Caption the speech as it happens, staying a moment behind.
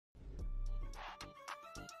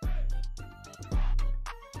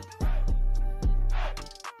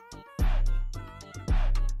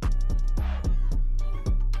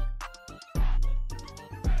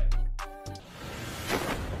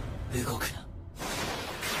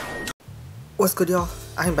What's good, y'all?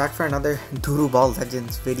 I'm back for another Doodle Ball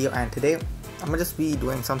Legends video, and today I'm gonna just be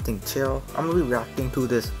doing something chill. I'm gonna be reacting to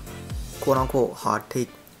this quote-unquote hot take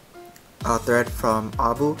thread from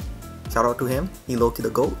Abu. Shout out to him, he low-key the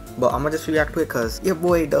GOAT. But I'm gonna just react to it cause your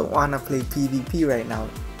boy don't wanna play PvP right now.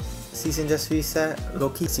 Season just reset.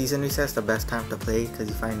 Low-key season reset is the best time to play cause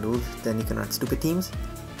you find noobs, then you can run stupid teams.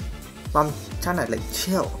 But I'm trying to like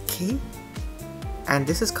chill, okay? And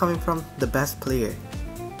this is coming from the best player.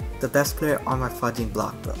 The best player on my fudging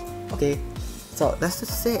block, bro. Okay, so let's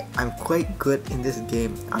just say I'm quite good in this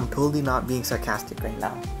game. I'm totally not being sarcastic right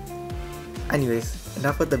now. Anyways,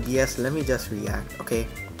 enough with the BS, let me just react, okay?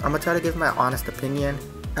 I'm gonna try to give my honest opinion,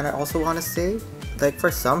 and I also want to say, like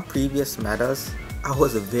for some previous metas, I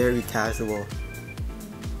was very casual.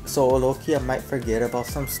 So low-key I might forget about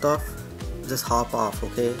some stuff, just hop off,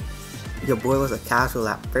 okay? Your boy was a casual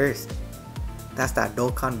at first. That's that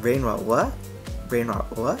Dokkan brain rot, what? Brain rot,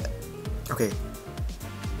 what? Okay.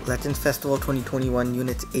 Legends Festival 2021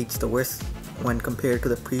 Units H the worst when compared to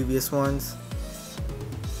the previous ones.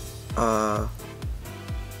 Was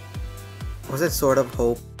it Sword of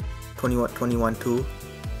Hope 21 too?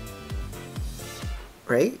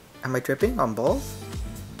 Right? Am I tripping on balls?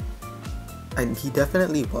 And he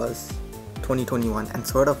definitely was 2021, and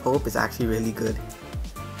Sword of Hope is actually really good.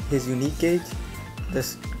 His unique gauge,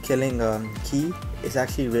 this killing key, is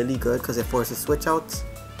actually really good because it forces switch outs,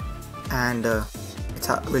 and it's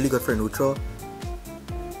really good for neutral.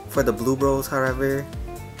 For the blue bros, however,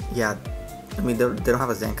 yeah, I mean they don't have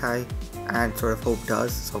a Zenkai, and Sword of Hope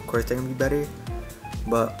does, so of course they're gonna be better.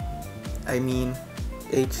 But I mean,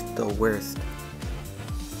 H the worst.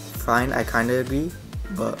 Fine, I kinda agree,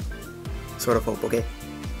 but Sword of Hope, okay.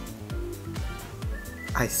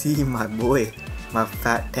 I see my boy, my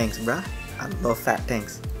fat tanks, bruh. I love fat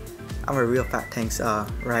tanks. I'm a real fat tanks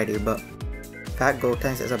rider, but Fat Goat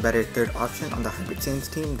Tanks is a better third option on the Hybrid Saints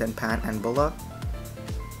team than Pan and Bulla.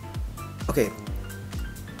 Okay,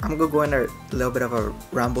 I'm gonna go in a little bit of a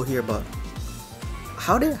ramble here, but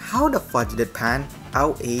how the fudge did Pan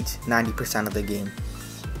out-age 90% of the game?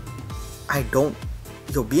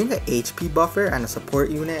 Being an HP buffer and a support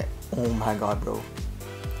unit, oh my god, bro.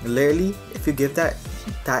 Literally, if you give that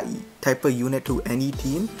type of unit to any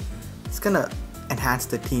team, it's gonna enhance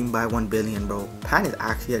the team by 1 billion, bro. Pan is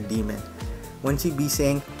actually a demon. When she be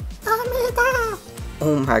saying, Amita!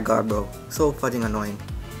 Oh my god, bro. So fudging annoying.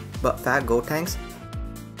 But Fat Goat Tanks,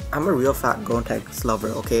 I'm a real Fat Goat Tanks lover,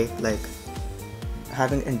 okay? Like,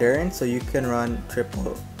 having endurance, so you can run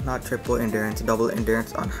double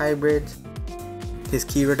endurance on hybrids. His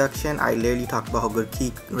key reduction, I literally talked about how good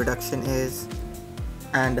key reduction is.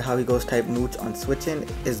 And how he goes type nooch on switching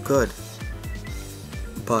is good.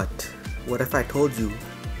 But what if I told you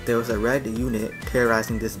there was a red unit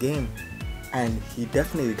terrorizing this game, and he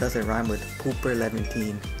definitely doesn't rhyme with Pooper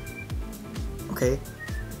 11. Okay,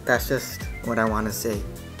 that's just what I want to say.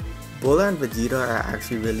 Bulla and Vegeta are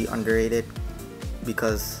actually really underrated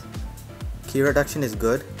because key reduction is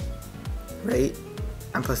good, right?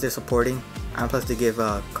 And plus they're supporting, and plus they give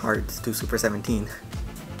cards to Super 17.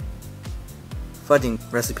 Fudging,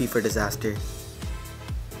 recipe for disaster.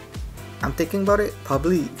 I'm thinking about it,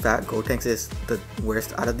 probably Fat Goat Tanks is the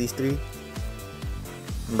worst out of these three.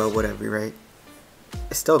 But whatever, right?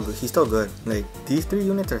 It's still good, he's still good. Like, these three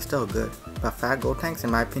units are still good. But Fat Goat Tanks,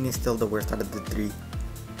 in my opinion, is still the worst out of the three.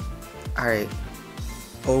 Alright.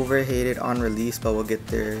 Overhated on release, but will get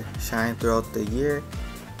their shine throughout the year.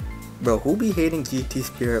 Bro, who be hating GT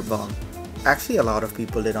Spirit Bomb? Actually, a lot of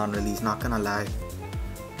people did on release, not gonna lie.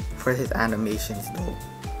 For his animations though.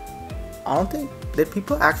 I don't think, did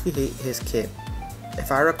people actually hate his kit?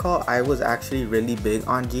 If I recall, I was actually really big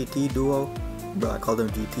on GT Duo. Bro, I called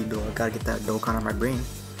him GT Duo, I gotta get that Dokkan on my brain.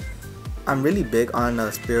 I'm really big on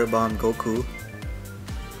Spirit Bomb Goku.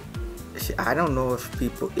 I don't know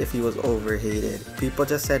if he was overhated. People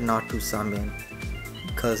just said not to summon.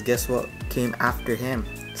 Because guess what came after him?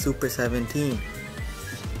 Super 17.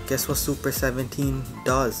 Guess what Super 17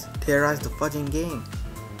 does? Terrorize the fudging game.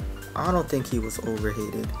 I don't think he was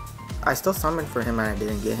overhated. I still summoned for him and I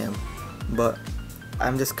didn't get him. But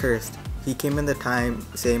I'm just cursed. He came in the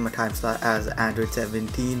same time slot as Android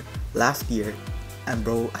 17 last year. And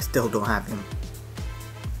bro, I still don't have him.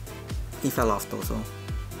 He fell off though, so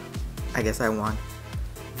I guess I won.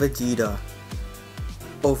 Vegeta.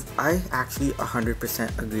 Oh, I actually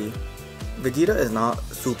 100% agree. Vegeta is not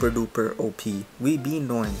super duper OP. We be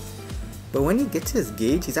knowing. But when he gets his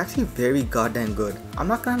gauge, he's actually very goddamn good. I'm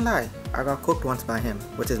not gonna lie, I got cooked once by him.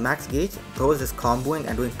 With his max gauge, bro is just comboing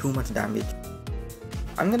and doing too much damage.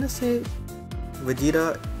 I'm gonna say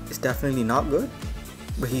Vegeta is definitely not good.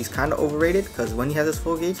 but he's kind of overrated because when he has his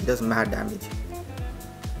full gauge, he does mad damage.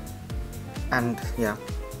 And yeah,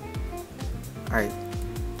 alright.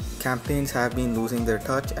 Campaigns have been losing their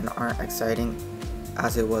touch and aren't exciting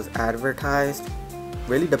as it was advertised.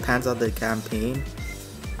 Really depends on the campaign.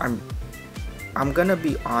 I'm gonna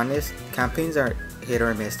be honest, campaigns are hit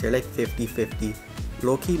or miss. They're like 50-50.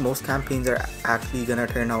 Low-key, most campaigns are actually gonna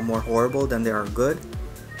turn out more horrible than they are good.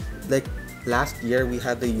 Like last year we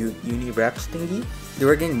had the uni reps thingy. They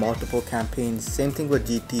were getting multiple campaigns. Same thing with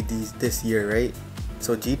GT this year, right?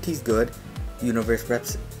 So GT's good, universe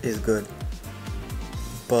reps is good.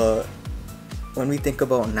 But when we think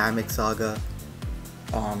about Namek Saga,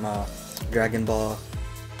 Dragon Ball,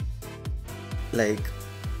 like,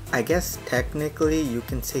 I guess technically you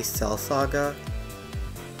can say Cell Saga,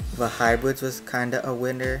 but Hybrids was kinda a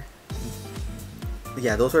winner.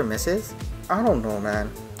 Yeah, those were misses. I don't know, man.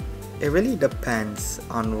 It really depends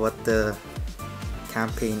on what the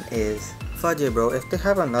campaign is. Fudge it, bro. If they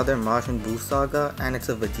have another Majin Buu Saga and it's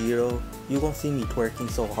a Vegito, you won't see me twerking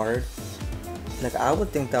so hard. Like, I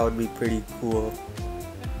would think that would be pretty cool.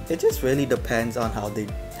 It just really depends on how they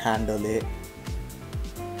handle it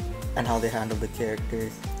and how they handle the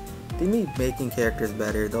characters. They need making characters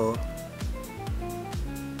better though.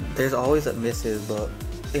 There's always misses, but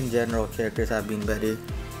in general characters have been better.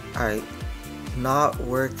 Alright, not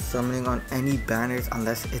worth summoning on any banners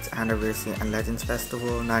unless it's Anniversary and Legends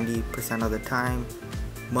Festival 90% of the time.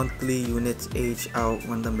 Monthly units age out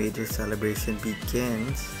when the major celebration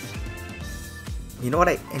begins. You know what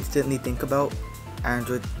I instantly think about?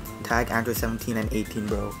 Tag Android 17 and 18,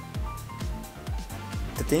 bro.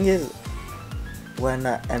 The thing is, when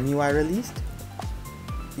MUI released,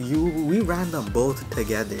 we ran them both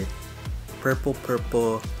together.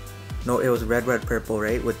 Purple, no, it was red, purple,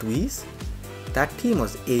 right? With Whis. That team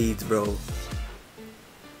was AIDS, bro.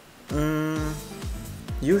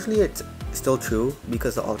 Usually it's still true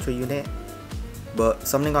because the Ultra unit, but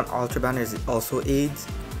something on Ultra banner is also AIDS.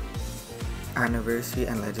 Anniversary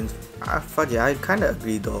and Legends. Fudge, I kinda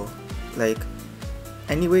agree though. Like,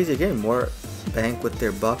 anyways, you're getting more bank with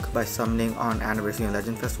their buck by summoning on Anniversary and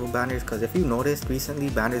Legend Festival banners, because if you noticed recently,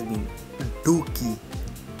 banners been dookie.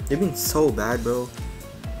 They've been so bad, bro.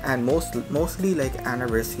 And mostly like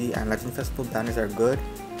Anniversary and Legend Festival banners are good,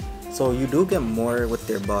 so you do get more with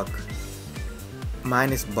their buck.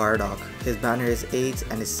 Mine is Bardock. His banner is 8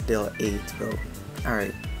 and it's still 8, bro.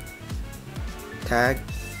 Alright. Tag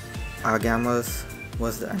Gammas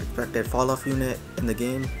was the unexpected fall-off unit in the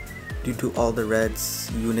game due to all the Reds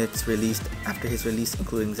units released after his release,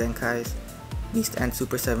 including Zenkai's. Beast and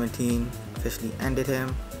Super 17 officially ended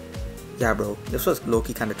him. Yeah, bro, this was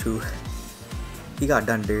low-key kinda true. He got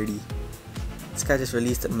done dirty. This guy just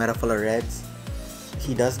released a meta full of Reds.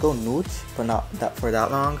 He does go nooch, but not that for that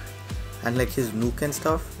long. And like his nuke and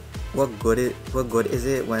stuff, what good is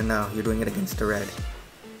it when you're doing it against a Red?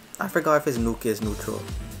 I forgot if his nuke is neutral.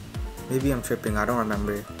 Maybe I'm tripping, I don't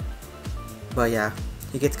remember. But yeah,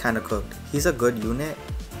 he gets kinda cooked. He's a good unit,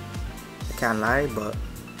 I can't lie, but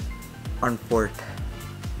on Fort.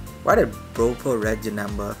 Why did bro put Red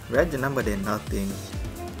Janemba? Red Janemba did nothing.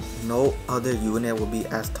 No other unit will be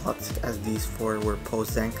as toxic as these 4 were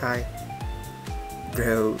post Zenkai.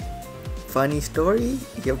 Bro, funny story,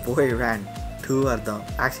 your boy ran 2 of them.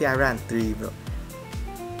 Actually, I ran 3, bro.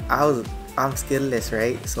 I'm skillless,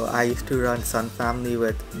 right? So I used to run Sun Family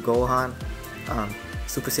with Gohan,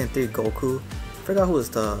 Super Saiyan 3 Goku. Forgot who was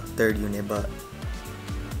the 3rd unit, but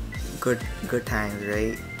good times,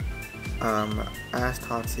 right? As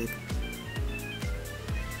toxic.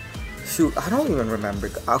 Shoot, I don't even remember.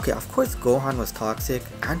 Okay, of course Gohan was toxic.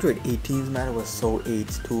 Android 18's man was so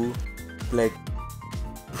AIDS too. Like,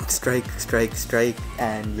 strike,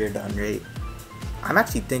 and you're done, right? I'm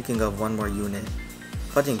actually thinking of one more unit.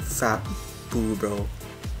 Fudging Fat Boo, bro.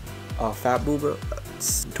 Fat Boo, bro.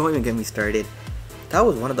 Don't even get me started. That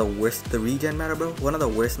was one of the worst, the regen meta, bro. One of the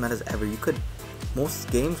worst metas ever.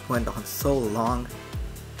 Most games went on so long.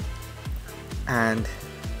 And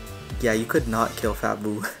yeah, you could not kill Fat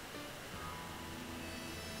Boo.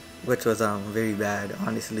 Which was very bad,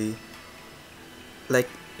 honestly. Like,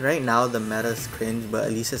 right now the meta's cringe, but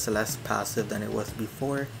at least it's less passive than it was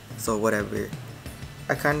before. So whatever.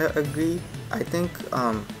 I kinda agree. I think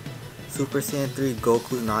Super Saiyan 3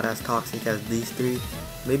 Goku's not as toxic as these 3.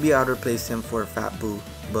 Maybe I'd replace him for Fat Boo,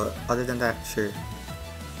 but other than that, sure.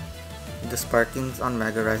 The sparkings on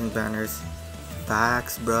Mega Rising banners.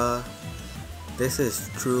 Facts, bruh. This is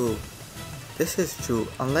true.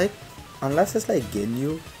 Unless it's like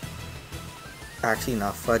Ginyu. Actually,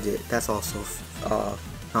 not Fudge it. That's also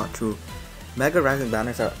not true. Mega Rising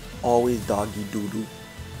banners are always doggy doo doo.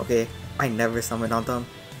 Okay, I never summon on them.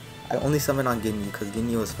 I only summoned on Ginyu because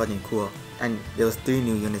Ginyu was fucking cool. And there was 3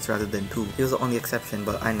 new units rather than 2. He was the only exception,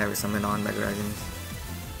 but I never summoned on Mega Dragons.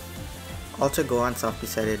 Ultra Gohan soft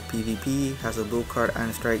resetted PvP, has a blue card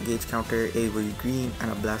and strike gauge counter, Avery green,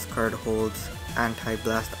 and a blast card holds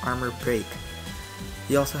anti-blast armor break.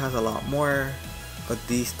 He also has a lot more, but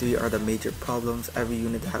these 3 are the major problems. Every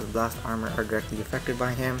unit that has blast armor are directly affected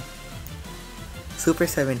by him. Super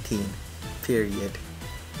 17, period.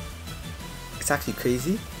 It's actually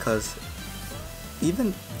crazy because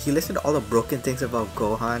even he listed all the broken things about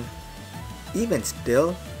Gohan. Even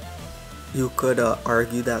still, you could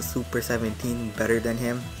argue that Super 17 better than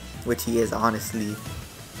him, which he is honestly.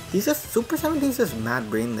 He's just Super 17 is just mad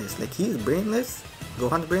brainless. Like he's brainless,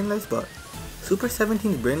 Gohan's brainless, but Super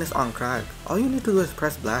 17 is brainless on crack. All you need to do is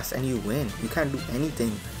press blast and you win. You can't do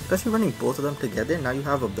anything. Especially running both of them together, now you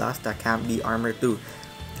have a blast that can't be armored through.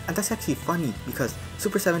 And that's actually funny because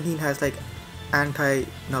Super 17 has like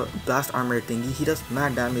blast armor thingy. He does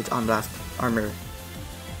mad damage on blast armor,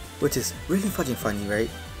 which is really fucking funny, right?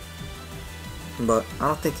 But I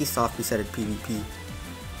don't think he soft resetted PvP.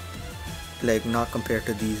 Like not compared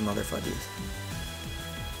to these motherfuckers.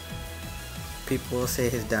 People say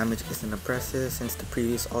his damage isn't impressive since the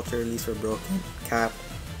previous Ultra release were broken. Cap.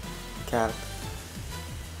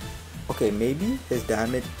 Okay, maybe his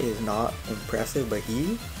damage is not impressive, but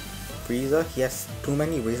Frieza, he has too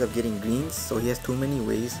many ways of getting greens, so he has too many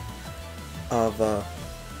ways of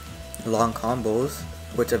long combos,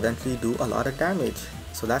 which eventually do a lot of damage.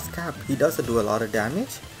 So that's Cap. He does do a lot of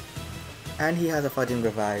damage, and he has a fudging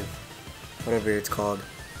revive, whatever it's called.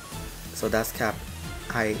 So that's Cap.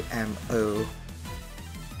 IMO.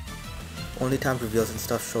 Only times reveals and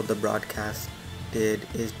stuff showed the broadcast did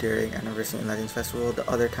is during Anniversary and Legends Festival. The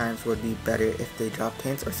other times would be better if they dropped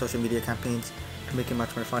hints or social media campaigns to make it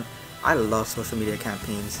much more fun. I love social media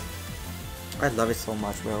campaigns. I love it so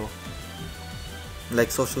much, bro.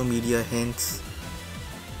 Like social media hints,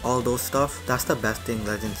 all those stuff. That's the best thing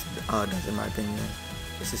Legends does in my opinion.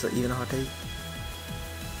 This is even a hot take.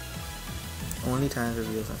 Only times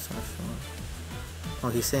reveals and stuff shown. Oh,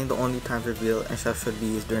 he's saying the only times reveal and stuff should be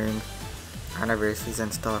used during anniversaries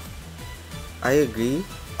and stuff. I agree.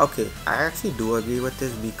 Okay, I actually do agree with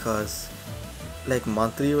this because like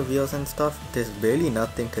monthly reveals and stuff, there's barely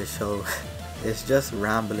nothing to show. It's just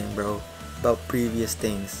rambling, bro, about previous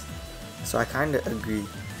things. So I kind of agree.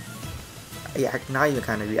 Yeah, not even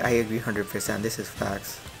kind of agree. I agree 100%. This is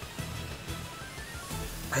facts.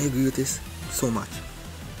 I agree with this so much.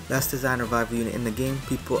 Last design revival unit in the game.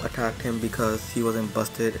 People attacked him because he wasn't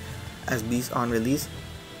busted as beast on release.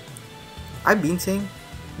 I've been saying,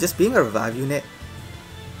 just being a revive unit,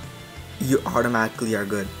 you automatically are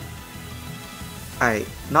good. Alright,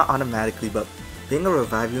 not automatically, but being a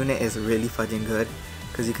revive unit is really fucking good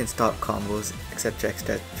because you can stop combos, etc,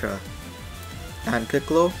 etc. And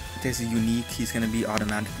Piccolo, if there's a unique, he's gonna be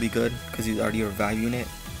automatically good because he's already a revive unit,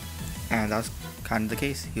 and that's kind of the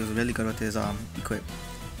case. He was really good with his equip.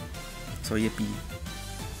 So yippee.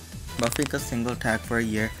 Buffing a single tag for a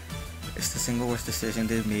year. It's the single worst decision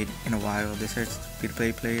they've made in a while. This hurts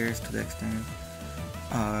free-to-play players to the extent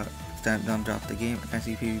that them drop the game.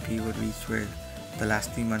 Fantasy PvP would reach where the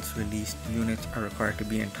last 3 months released units are required to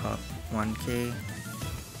be in top 1k.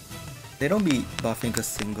 They don't be buffing a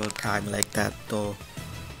single tag like that though.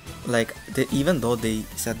 Like even though they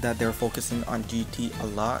said that they're focusing on GT a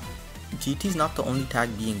lot, GT's not the only tag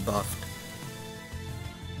being buffed.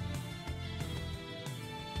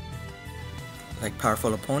 Like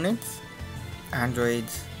powerful opponents,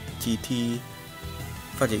 androids, GT,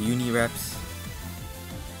 fudge uni reps.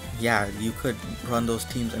 Yeah, you could run those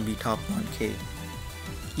teams and be top 1k.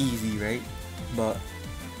 Easy, right? But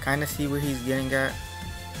kinda see where he's getting at.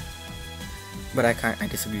 But I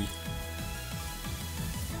disagree.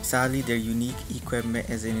 Sadly, their unique equipment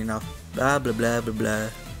isn't enough. Blah blah blah blah blah.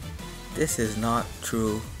 This is not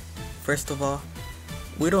true. First of all,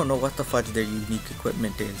 we don't know what the fudge their unique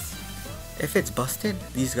equipment is. If it's busted,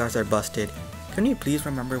 these guys are busted. Can you please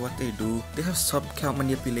remember what they do? They have sub-count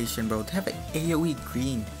manipulation, bro. They have an AoE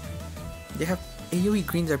green. They have AoE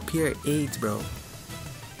greens are pure AIDS, bro.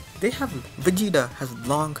 They have Vegeta has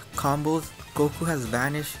long combos. Goku has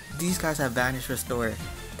vanish. These guys have vanish restore.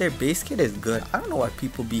 Their base kit is good. I don't know why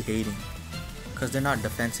people be hating. Because they're not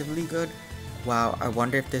defensively good. Wow, I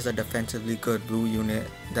wonder if there's a defensively good blue unit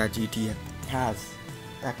that GT has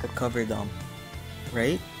that could cover them.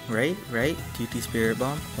 Right? GT Spirit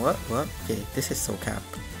Bomb. What? Okay, this is so cap.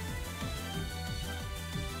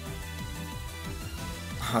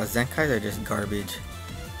 Zenkais are just garbage.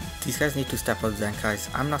 These guys need to step up Zenkais.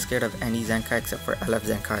 I'm not scared of any Zenkai except for LF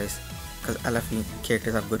Zenkais. because LFE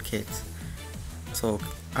characters have good kits. So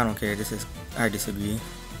I don't care. I disagree.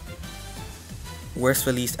 Worst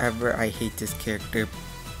release ever. I hate this character.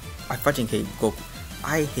 I fucking hate Goku.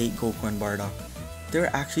 I hate Goku and Bardock.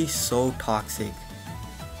 They're actually so toxic.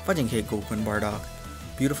 Fucking hate Goku and Bardock.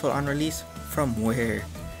 Beautiful on release? From where?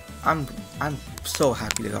 I'm so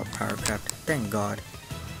happy they got power craft. Thank God.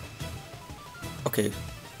 Okay,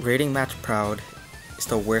 rating match proud is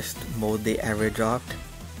the worst mode they ever dropped.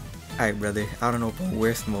 Alright brother, I don't know about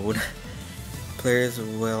worst mode. Players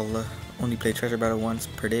will only play treasure battle once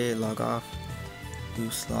per day, log off, do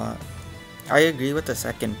slot. I agree with the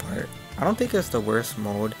second part. I don't think it's the worst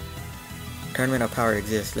mode. Tournament of Power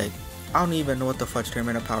exists. Like, I don't even know what the fudge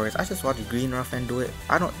Tournament of Power is. I just watched Green Rough and do it.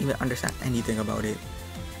 I don't even understand anything about it.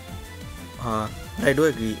 But I do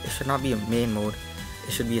agree, it should not be a main mode.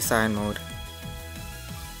 It should be a side mode.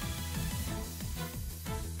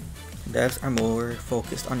 Devs are more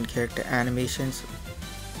focused on character animations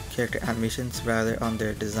rather on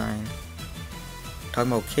their design.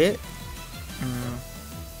 Talking about kit?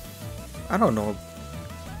 I don't know.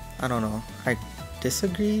 I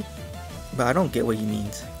disagree, but I don't get what he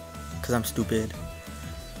means, because I'm stupid.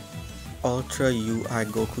 Ultra UI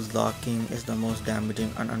Goku's locking is the most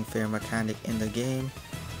damaging and unfair mechanic in the game.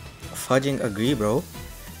 Fudging agree, bro.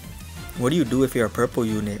 What do you do if you're a purple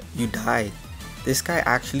unit? You die. This guy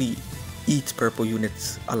actually eats purple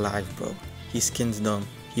units alive, bro. He skins them.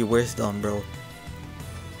 He wears them, bro.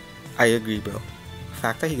 I agree, bro. The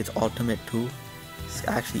fact that he gets ultimate too, this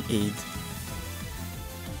actually aids.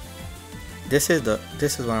 This is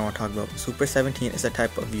what I want to talk about. Super 17 is the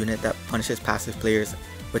type of unit that punishes passive players,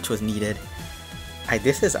 which was needed.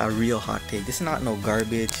 This is a real hot take. This is not no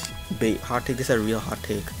garbage bait hot take. This is a real hot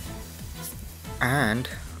take. And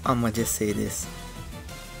I'ma just say this.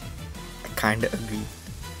 I kinda agree.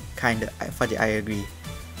 I agree.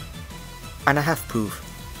 And I have proof.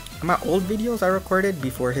 My old videos I recorded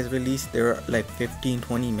before his release, they were like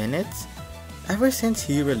 15-20 minutes. Ever since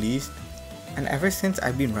he released, and ever since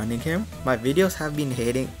I've been running him, my videos have been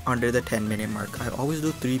hitting under the 10-minute mark. I always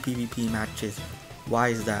do 3 PvP matches. Why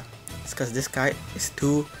is that? It's because this guy is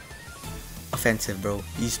too offensive, bro.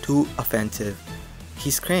 He's too offensive.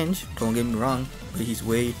 He's cringe, don't get me wrong, but he's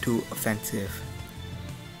way too offensive.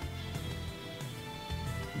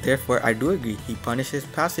 Therefore, I do agree, he punishes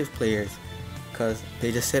passive players because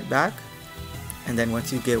they just sit back, and then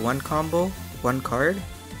once you get one combo, one card,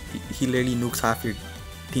 he literally nukes half your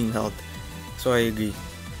team health. So I agree,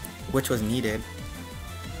 which was needed.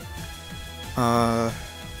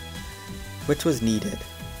 Which was needed.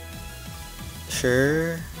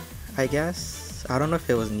 Sure, I guess. I don't know if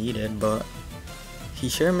it was needed, but he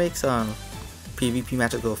sure makes PvP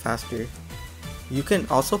matches go faster. You can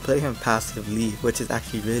also play him passively, which is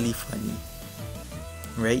actually really funny.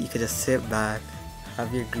 Right? You could just sit back,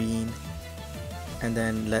 have your green, and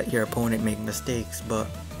then let your opponent make mistakes, but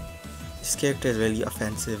this character is really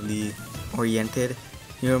offensively oriented.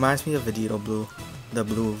 He reminds me of Vegito Blue, the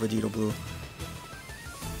blue Vegito Blue,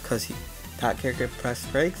 because that character press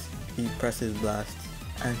strikes, he presses blasts,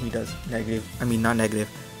 and he does not negative,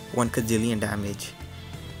 1 gazillion damage.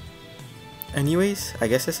 Anyways, I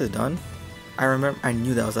guess this is done. I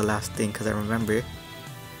knew that was the last thing because I remember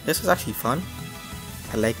this was actually fun.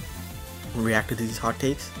 I like reacting to these hot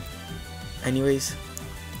takes. Anyways,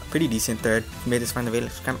 pretty decent third. Made this find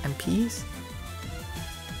available, subscribe, and peace.